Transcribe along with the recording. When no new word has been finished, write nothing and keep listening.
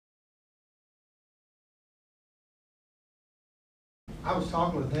I was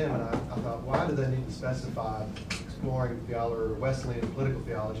talking with him, and I thought, why do they need to specify exploring theology or Wesleyan political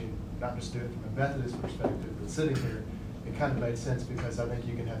theology, not just do it from a Methodist perspective? But sitting here, it kind of made sense, because I think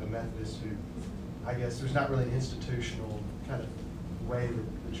you can have a Methodist who, I guess, there's not really an institutional kind of way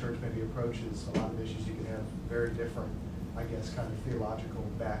that the church maybe approaches a lot of issues. You can have very different, I guess, kind of theological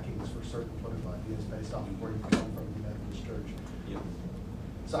backings for certain political ideas based off of where you come from in the Methodist church. Yeah.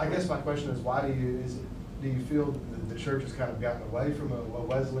 So I guess my question is, why do you feel that the church has kind of gotten away from a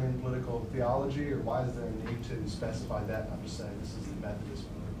Wesleyan political theology, or why is there a need to specify that? I'm just saying this is the Methodist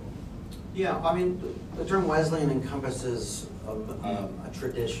political. Yeah, I mean, the term Wesleyan encompasses a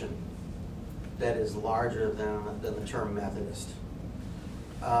tradition that is larger than the term Methodist,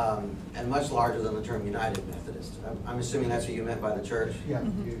 and much larger than the term United Methodist. I'm assuming that's what you meant by the church? Yeah.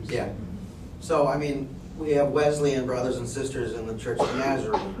 Yeah. So, I mean, we have Wesleyan brothers and sisters in the Church of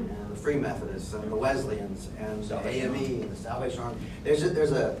Nazarene, and the Free Methodists, and the Wesleyans, and the AME, and the Salvation Army.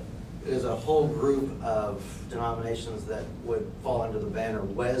 There's a whole group of denominations that would fall under the banner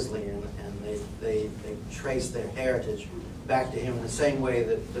Wesleyan, and they trace their heritage back to him in the same way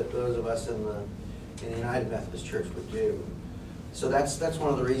that those of us in the United Methodist Church would do. So that's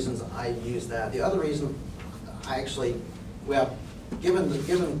one of the reasons I use that. The other reason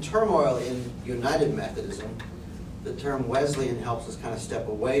given turmoil in United Methodism, the term Wesleyan helps us kind of step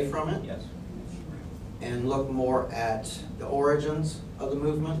away from it. Yes. And look more at the origins of the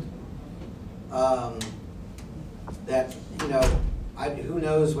movement. That, you know, who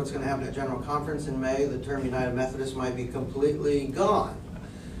knows what's going to happen at General Conference in May. The term United Methodist might be completely gone,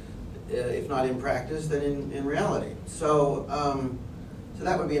 if not in practice, then in reality. So, so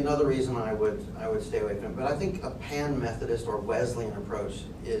that would be another reason I would stay away from it. But I think a pan-Methodist or Wesleyan approach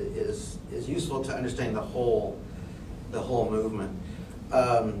is useful to understand the whole movement.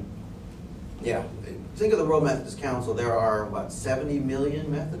 Yeah, think of the World Methodist Council. There are what, 70 million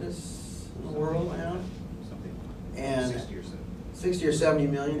Methodists in the world now, Something. and 60 or 70. 60 or 70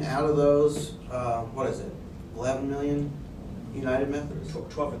 million. Out of those, what is it? 11 million United Methodists.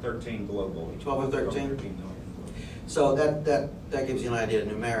 12 or 13 globally. 12 or 13? 13 million. So that gives you an idea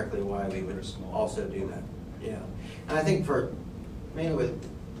numerically why we would also do that. Yeah, and I think mainly with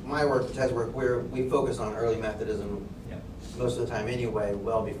my work, the TES work, we focus on early Methodism most of the time anyway,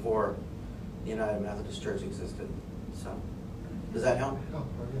 well before the United Methodist Church existed. So, does that help? Oh,